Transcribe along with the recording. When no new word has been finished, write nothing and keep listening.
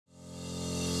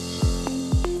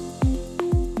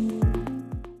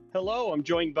show. I'm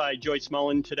joined by Joyce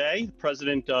Mullen today,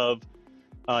 president of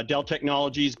Dell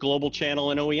Technologies Global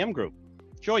Channel and OEM Group.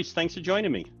 Joyce, thanks for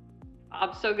joining me.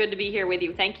 Bob, so good to be here with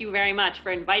you. Thank you very much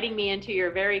for inviting me into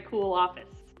your very cool office.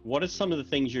 What are some of the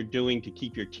things you're doing to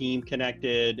keep your team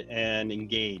connected and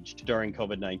engaged during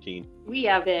COVID-19? We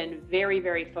have been very,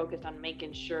 very focused on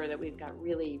making sure that we've got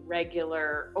really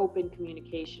regular, open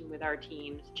communication with our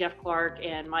teams. Jeff Clark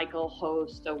and Michael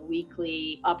host a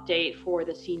weekly update for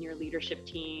the senior leadership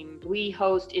team. We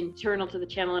host internal to the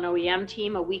channel and OEM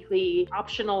team a weekly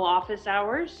optional office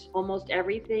hours. Almost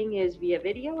everything is via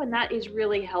video, and that is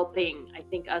really helping, I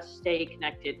think, us stay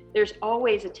connected. There's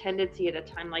always a tendency at a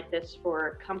time like this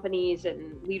for companies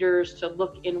and leaders to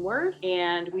look inward,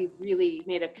 and we've really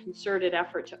made a concerted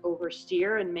effort to oversteer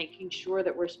and making sure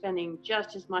that we're spending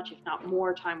just as much, if not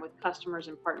more, time with customers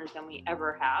and partners than we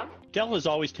ever have. Dell has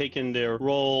always taken their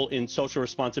role in social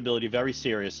responsibility very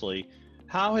seriously.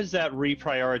 How has that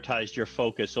reprioritized your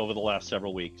focus over the last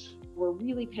several weeks? We're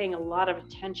really paying a lot of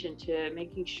attention to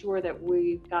making sure that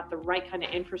we've got the right kind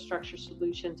of infrastructure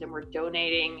solutions, and we're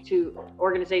donating to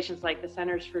organizations like the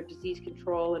Centers for Disease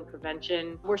Control and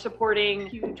Prevention. We're supporting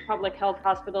huge public health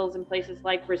hospitals in places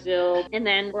like Brazil. And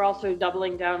then we're also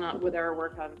doubling down with our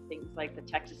work on things like the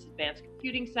Texas Advanced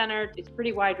Computing Center. It's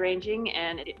pretty wide ranging,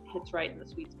 and it hits right in the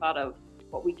sweet spot of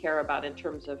what we care about in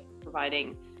terms of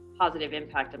providing positive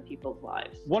impact on people's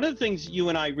lives. One of the things you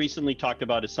and I recently talked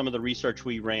about is some of the research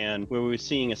we ran where we were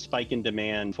seeing a spike in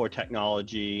demand for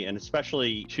technology, and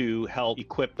especially to help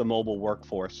equip the mobile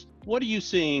workforce. What are you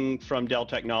seeing from Dell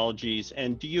Technologies,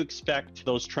 and do you expect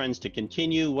those trends to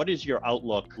continue? What is your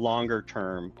outlook longer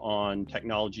term on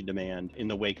technology demand in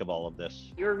the wake of all of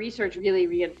this? Your research really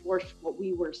reinforced what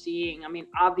we were seeing. I mean,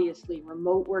 obviously,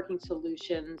 remote working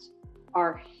solutions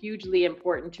are hugely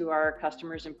important to our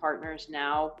customers and partners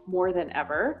now more than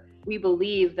ever. We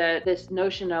believe that this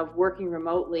notion of working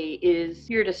remotely is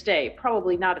here to stay,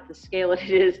 probably not at the scale it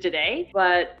is today,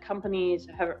 but companies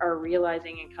are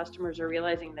realizing and customers are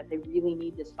realizing that they really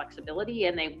need this flexibility,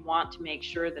 and they want to make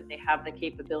sure that they have the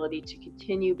capability to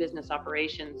continue business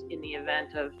operations in the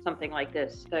event of something like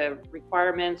this. The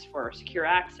requirements for secure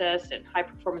access and high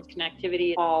performance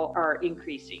connectivity all are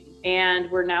increasing.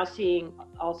 And we're now seeing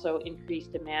also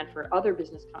increased demand for other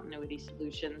business continuity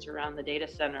solutions around the data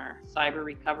center, cyber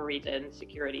recovery, and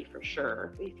security for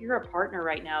sure. If you're a partner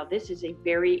right now, this is a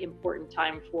very important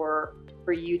time for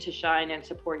you to shine and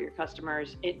support your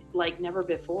customers like never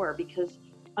before, because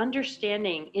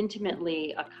understanding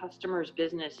intimately a customer's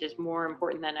business is more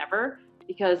important than ever,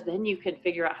 because then you can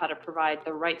figure out how to provide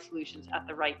the right solutions at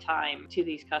the right time to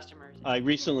these customers. I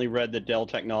recently read that Dell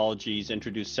Technologies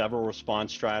introduced several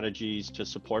response strategies to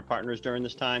support partners during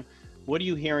this time. What are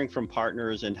you hearing from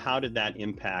partners, and how did that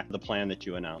impact the plan that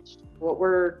you announced? What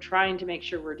we're trying to make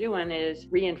sure we're doing is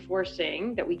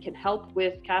reinforcing that we can help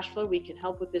with cash flow, we can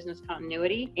help with business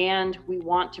continuity, and we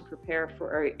want to prepare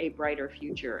for a brighter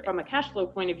future. From a cash flow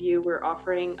point of view, we're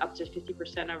offering up to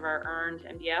 50% of our earned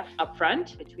MDF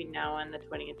upfront between now and the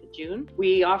 20th of June.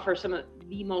 We offer some of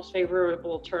the most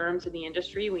favorable terms in the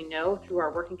industry, we know, through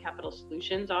our working capital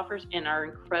solutions offers and our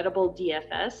incredible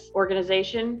DFS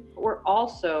organization. We're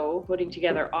also putting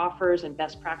together offers and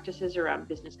best practices around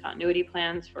business continuity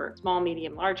plans for small,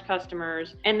 medium, large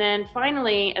customers. And then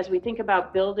finally, as we think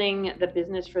about building the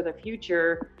business for the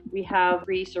future, we have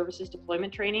free services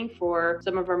deployment training for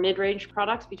some of our mid-range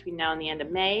products between now and the end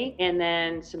of May, and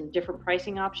then some different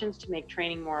pricing options to make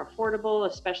training more affordable,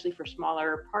 especially for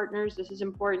smaller partners. This is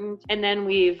important. And then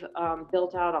we've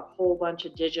built out a whole bunch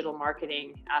of digital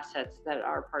marketing assets that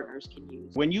our partners can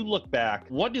use. When you look back,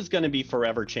 what is going to be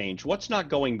forever changed? What's not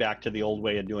going back to the old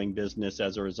way of doing business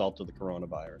as a result of the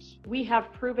coronavirus? We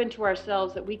have proven to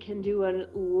ourselves that we can do a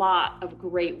lot of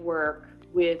great work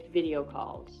with video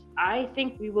calls. I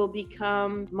think we will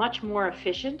become much more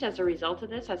efficient as a result of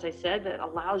this. As I said, that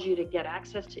allows you to get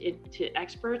access to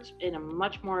experts in a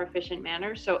much more efficient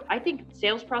manner. So I think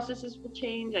sales processes will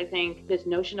change. I think this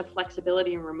notion of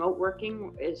flexibility and remote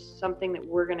working is something that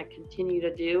we're going to continue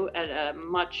to do at a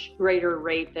much greater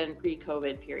rate than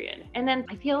pre-COVID period. And then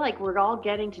I feel like we're all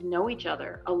getting to know each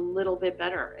other a little bit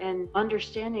better and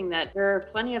understanding that there are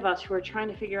plenty of us who are trying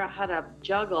to figure out how to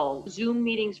juggle Zoom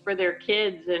meetings for their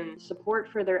kids and support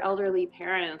for their elderly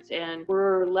parents, and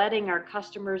we're letting our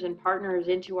customers and partners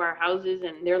into our houses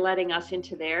and they're letting us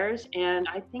into theirs. And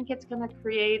I think it's going to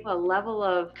create a level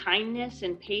of kindness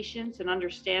and patience and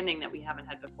understanding that we haven't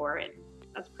had before, and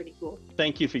that's pretty cool.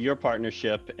 Thank you for your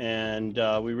partnership, and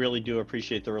we really do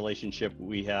appreciate the relationship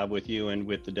we have with you and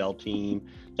with the Dell team.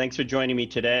 Thanks for joining me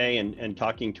today and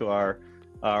talking to our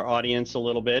audience a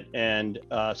little bit, and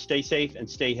stay safe and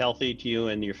stay healthy to you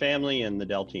and your family and the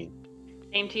Dell team.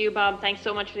 Same to you, Bob. Thanks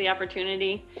so much for the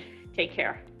opportunity. Take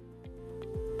care.